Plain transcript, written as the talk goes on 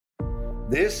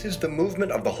This is the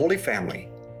movement of the Holy Family.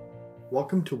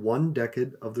 Welcome to One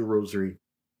Decade of the Rosary.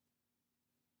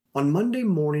 On Monday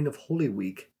morning of Holy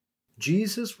Week,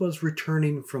 Jesus was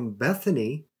returning from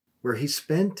Bethany, where he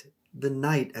spent the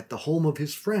night at the home of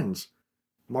his friends,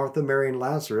 Martha, Mary, and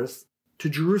Lazarus, to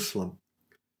Jerusalem.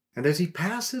 And as he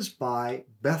passes by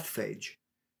Bethphage,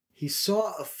 he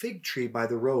saw a fig tree by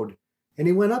the road, and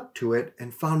he went up to it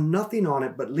and found nothing on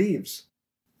it but leaves.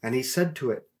 And he said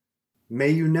to it, "May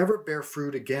you never bear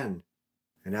fruit again."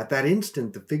 And at that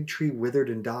instant the fig tree withered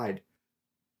and died.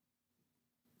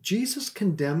 Jesus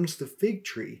condemns the fig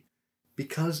tree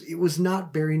because it was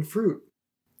not bearing fruit.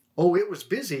 Oh, it was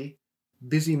busy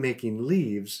making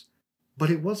leaves,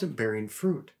 but it wasn't bearing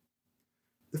fruit.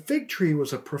 The fig tree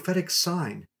was a prophetic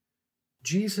sign.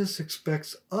 Jesus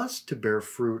expects us to bear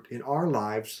fruit in our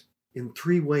lives in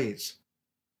three ways.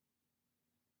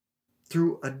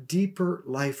 Through a deeper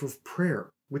life of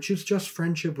prayer, which is just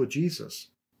friendship with Jesus.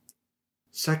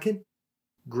 Second,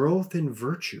 growth in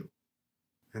virtue.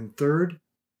 And third,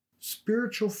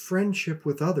 spiritual friendship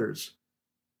with others,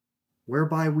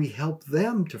 whereby we help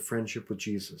them to friendship with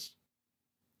Jesus.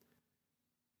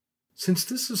 Since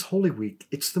this is Holy Week,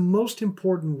 it's the most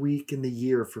important week in the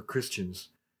year for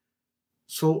Christians.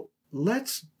 So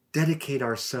let's dedicate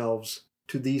ourselves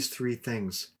to these three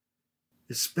things,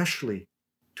 especially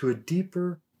to a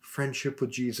deeper friendship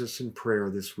with Jesus in prayer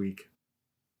this week.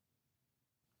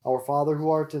 Our Father who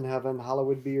art in heaven,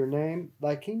 hallowed be your name.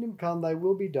 Thy kingdom come, thy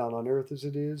will be done on earth as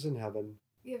it is in heaven.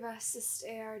 Give us this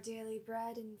day our daily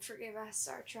bread, and forgive us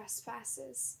our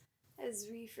trespasses, as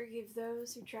we forgive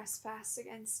those who trespass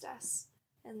against us.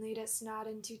 And lead us not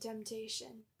into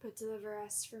temptation, but deliver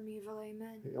us from evil.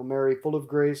 Amen. Hail Mary, full of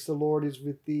grace, the Lord is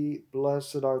with thee.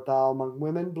 Blessed art thou among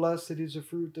women, blessed is the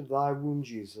fruit of thy womb,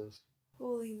 Jesus.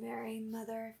 Holy Mary,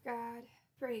 Mother of God,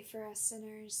 pray for us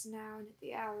sinners, now and at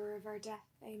the hour of our death.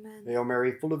 Amen. Hail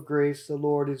Mary, full of grace, the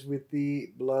Lord is with thee.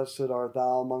 Blessed art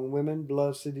thou among women,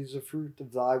 blessed is the fruit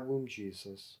of thy womb,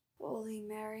 Jesus. Holy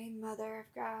Mary, Mother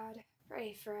of God,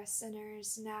 pray for us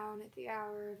sinners, now and at the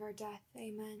hour of our death.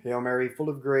 Amen. Hail Mary, full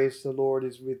of grace, the Lord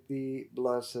is with thee.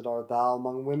 Blessed art thou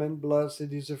among women,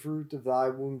 blessed is the fruit of thy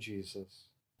womb, Jesus.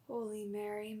 Holy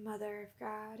Mary, Mother of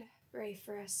God, pray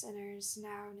for us sinners,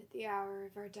 now and at the hour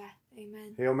of our death.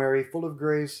 Amen. Hail Mary, full of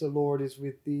grace, the Lord is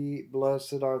with thee.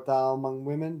 Blessed art thou among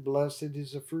women, blessed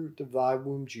is the fruit of thy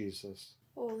womb, Jesus.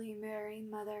 Holy Mary,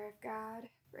 Mother of God,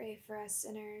 pray for us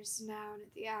sinners, now and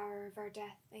at the hour of our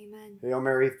death. Amen. Hail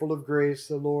Mary, full of grace,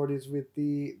 the Lord is with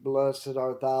thee. Blessed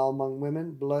art thou among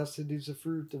women, blessed is the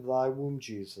fruit of thy womb,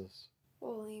 Jesus.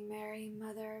 Holy Mary,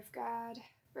 Mother of God,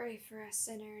 pray for us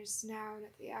sinners, now and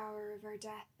at the hour of our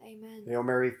death. Amen. Hail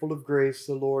Mary, full of grace,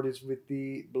 the Lord is with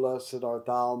thee. Blessed art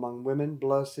thou among women,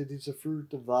 blessed is the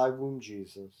fruit of thy womb,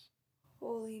 Jesus.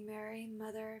 Holy Mary,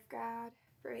 Mother of God,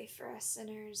 pray for us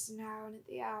sinners, now and at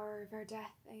the hour of our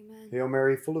death. Amen. Hail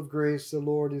Mary, full of grace, the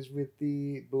Lord is with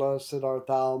thee. Blessed art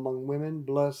thou among women,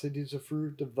 blessed is the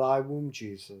fruit of thy womb,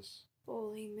 Jesus.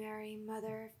 Holy Mary,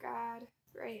 Mother of God,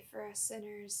 pray for us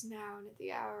sinners, now and at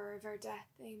the hour of our death.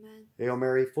 Amen. Hail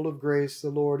Mary, full of grace, the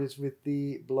Lord is with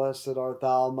thee. Blessed art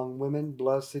thou among women,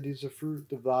 blessed is the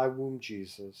fruit of thy womb,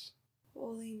 Jesus.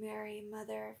 Holy Mary,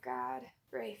 Mother of God,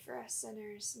 pray for us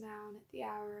sinners, now and at the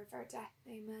hour of our death.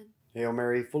 Amen. Hail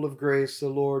Mary, full of grace, the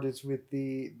Lord is with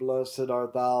thee. Blessed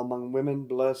art thou among women,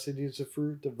 blessed is the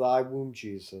fruit of thy womb,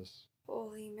 Jesus.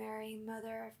 Holy Mary,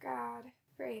 Mother of God,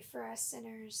 pray for us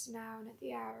sinners, now and at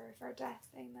the hour of our death.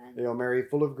 Amen. Hail Mary,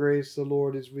 full of grace, the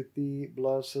Lord is with thee.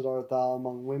 Blessed art thou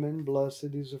among women,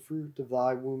 blessed is the fruit of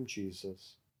thy womb,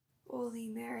 Jesus. Holy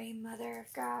Mary, Mother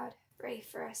of God, pray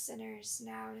for us sinners,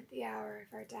 now and at the hour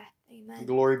of our death. Amen.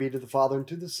 Glory be to the Father, and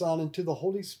to the Son, and to the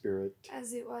Holy Spirit.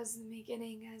 As it was in the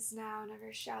beginning, as now, and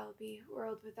ever shall be,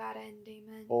 world without end.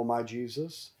 Amen. O my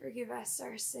Jesus, forgive us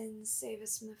our sins, save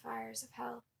us from the fires of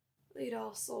hell. Lead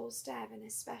all souls to heaven,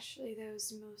 especially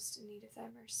those most in need of thy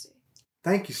mercy.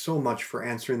 thank you so much for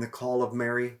answering the call of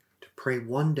Mary to pray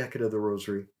one decade of the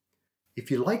Rosary.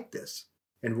 If you like this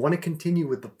and want to continue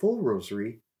with the full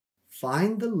Rosary,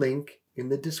 find the link in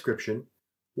the description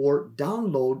or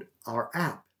download our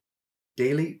app,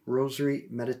 Daily Rosary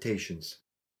Meditations.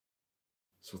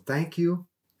 So thank you,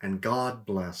 and God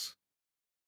bless.